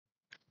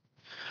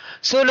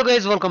So hello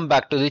guys, welcome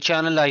back to the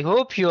channel. I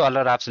hope you all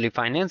are absolutely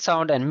fine and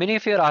sound, and many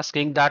of you are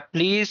asking that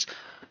please,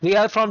 we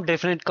are from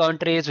different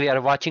countries, we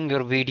are watching your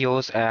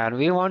videos and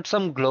we want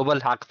some global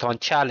hackathon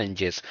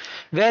challenges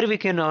where we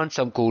can earn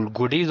some cool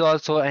goodies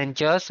also and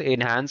just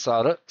enhance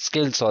our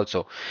skills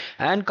also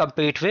and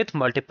compete with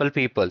multiple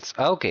peoples.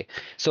 Okay,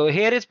 so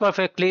here is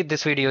perfectly,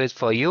 this video is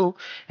for you,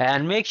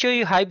 and make sure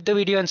you hype the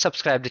video and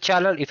subscribe the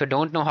channel. If you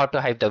don't know how to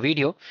hype the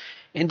video,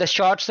 in the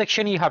short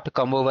section you have to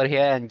come over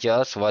here and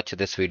just watch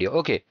this video.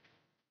 Okay,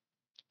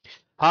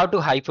 how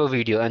to hype a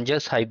video, and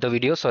just hype the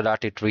video so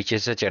that it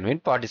reaches the genuine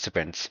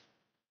participants.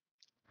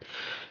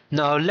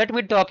 Now let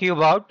me talk you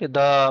about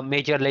the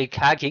major league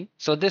hacking.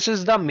 So this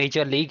is the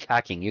major league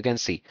hacking, you can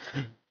see.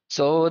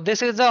 So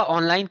this is the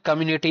online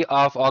community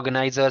of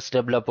organizers,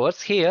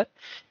 developers. Here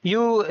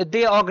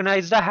they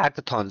organize the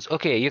hackathons.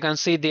 Okay, you can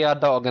see they are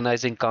the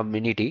organizing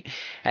community,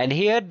 and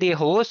here they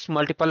host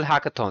multiple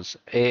hackathons.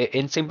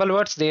 In simple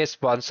words, they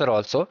sponsor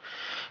also.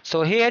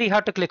 So here you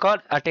have to click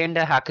on attend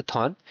a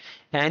hackathon,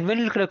 and when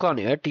you click on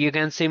it, you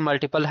can see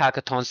multiple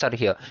hackathons are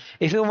here.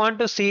 If you want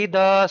to see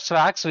the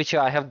swags which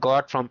I have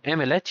got from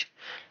MLH,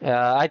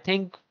 I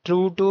think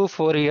 2 to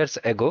 4 years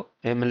ago,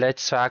 MLH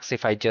swags,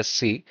 if I just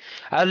see,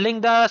 I'll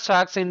link the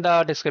swags in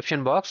the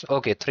description box.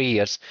 Okay, 3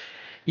 years.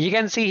 You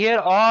can see here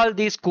all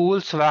these cool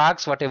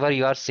swags, whatever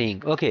you are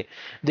seeing. Okay,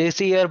 these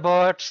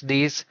earbuds,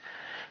 these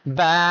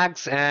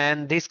bags,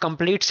 and this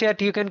complete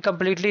set. You can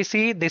completely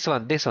see this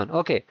one.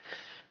 Okay,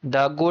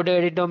 the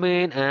GoDaddy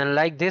domain, and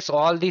like this,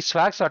 all these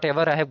swags,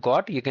 whatever I have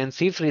got, you can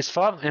see freeze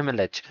from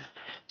MLH.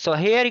 So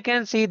here you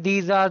can see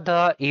these are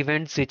the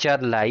events which are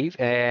live,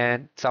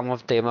 and some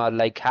of them are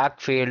like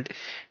Hackfield.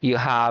 You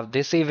have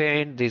this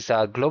event, these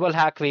are Global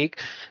Hack Week.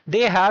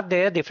 They have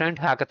their different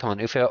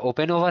hackathon. If you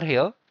open over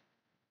here,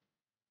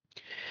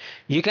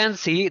 you can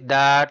see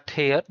that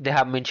here they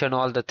have mentioned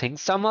all the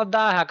things. Some of the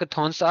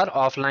hackathons are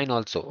offline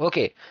also.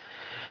 Okay,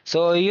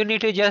 so you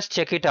need to just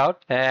check it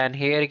out. And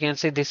here you can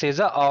see this is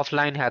a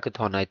offline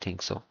hackathon, I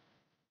think so.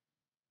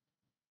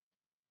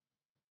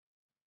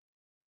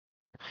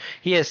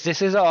 Yes,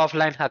 this is a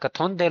offline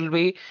hackathon. There will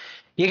be,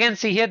 you can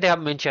see here they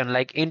have mentioned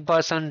like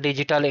in-person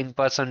digital,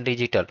 in-person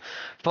digital.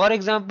 For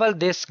example,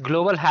 this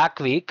Global Hack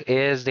Week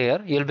is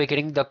there. You'll be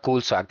getting the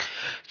cool swag.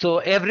 So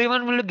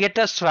everyone will get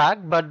a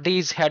swag, but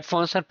these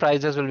headphones and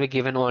prizes will be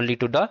given only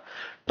to the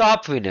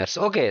top winners.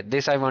 Okay,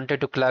 this I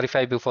wanted to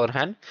clarify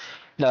beforehand.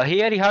 Now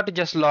here you have to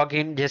just log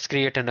in, just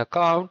create an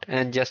account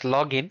and just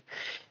log in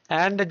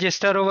and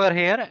register over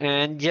here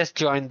and just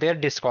join their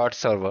Discord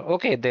server.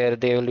 Okay, there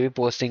they will be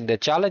posting the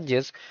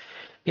challenges.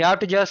 You have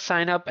to just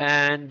sign up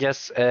and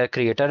just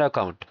create an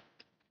account.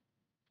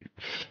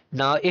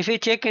 Now if you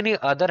check any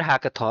other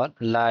hackathon,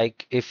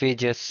 like if we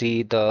just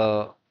see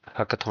the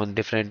hackathon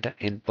different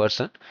in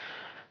person,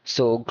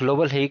 so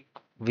Global Hack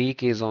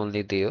Week is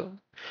only there.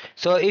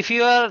 So if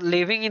you are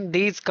living in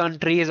these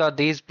countries or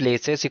these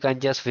places, you can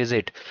just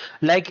visit.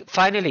 Like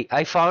finally,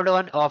 I found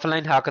one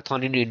offline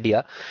hackathon in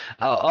India.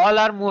 All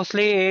are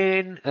mostly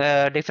in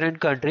different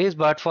countries,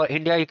 but for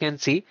India, you can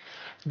see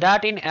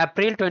that in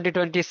April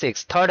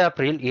 2026, 3rd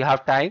April, you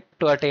have time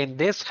to attend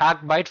this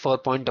Hackbite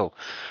 4.0.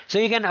 So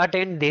you can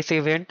attend this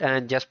event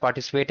and just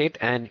participate it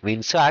and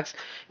win sacks.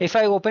 If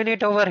I open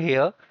it over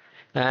here,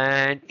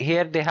 and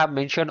here they have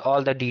mentioned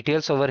all the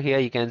details over here,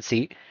 you can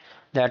see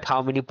that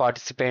how many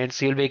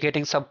participants you'll be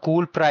getting some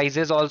cool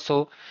prizes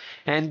also,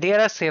 and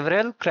there are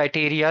several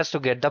criterias to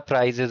get the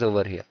prizes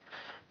over here.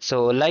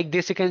 So like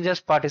this, you can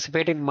just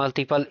participate in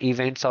multiple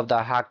events of the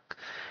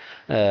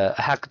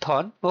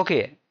hackathon.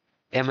 Okay,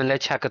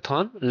 MLH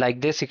hackathon. Like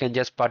this, you can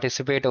just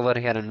participate over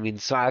here and win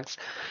swags.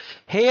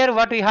 Here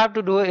what we have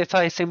to do, if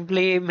I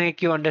simply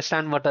make you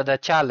understand what are the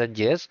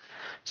challenges.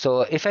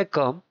 So if I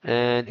come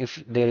and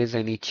if there is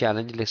any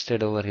challenge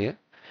listed over here,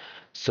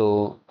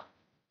 so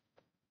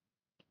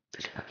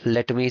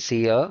let me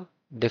see a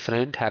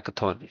different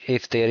hackathon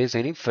if there is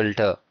any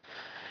filter.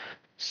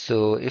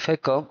 So if I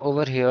come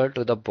over here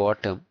to the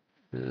bottom,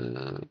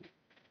 uh,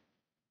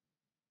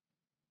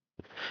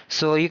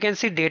 so you can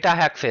see Data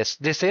Hackfest.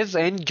 This is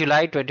in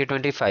July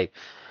 2025.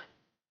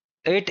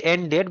 It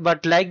ended,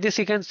 but like this,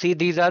 you can see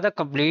these are the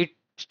complete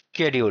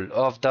schedule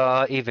of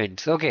the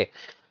events. Okay,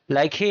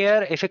 like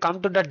here, if you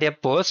come to the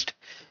dev post,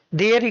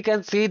 there you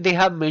can see they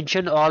have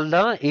mentioned all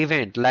the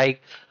event,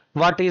 like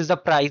what is the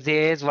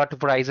prizes, what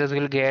prizes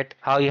will get,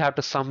 how you have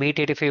to submit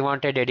it. If you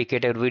want a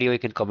dedicated video, you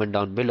can comment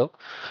down below.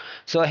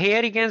 So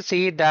here you can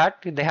see that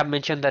they have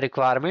mentioned the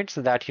requirements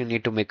that you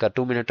need to make a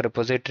 2-minute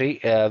repository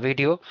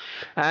video,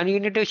 and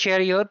you need to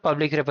share your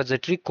public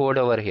repository code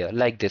over here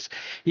like this.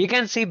 You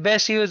can see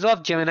best use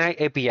of Gemini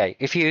API.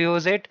 If you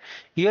use it,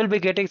 you'll be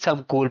getting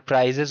some cool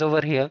prizes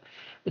over here.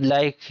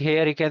 Like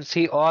here you can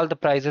see all the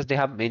prizes they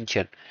have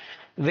mentioned.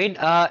 Win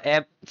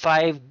a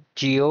M5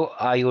 Geo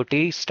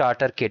IoT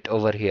starter kit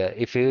over here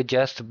if you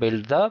just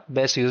build the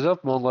best use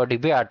of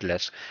MongoDB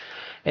Atlas.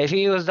 If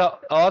you use the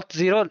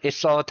Auth0,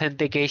 it's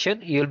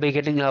authentication. You'll be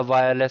getting a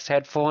wireless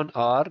headphone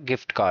or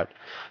gift card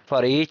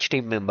for each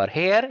team member.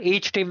 Here,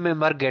 each team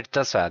member gets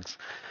the swags.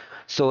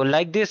 So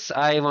like this,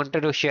 I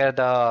wanted to share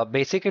the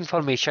basic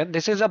information.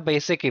 This is a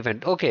basic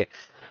event. Okay.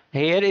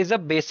 Here is a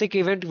basic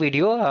event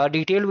video, a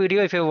detailed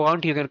video. If you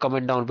want, you can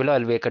comment down below.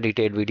 I'll make a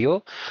detailed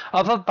video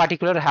of a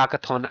particular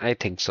hackathon. I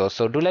think so.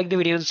 So do like the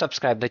video and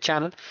subscribe the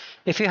channel.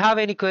 If you have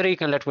any query, you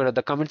can let me know in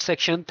the comment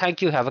section.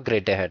 Thank you. Have a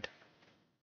great day ahead.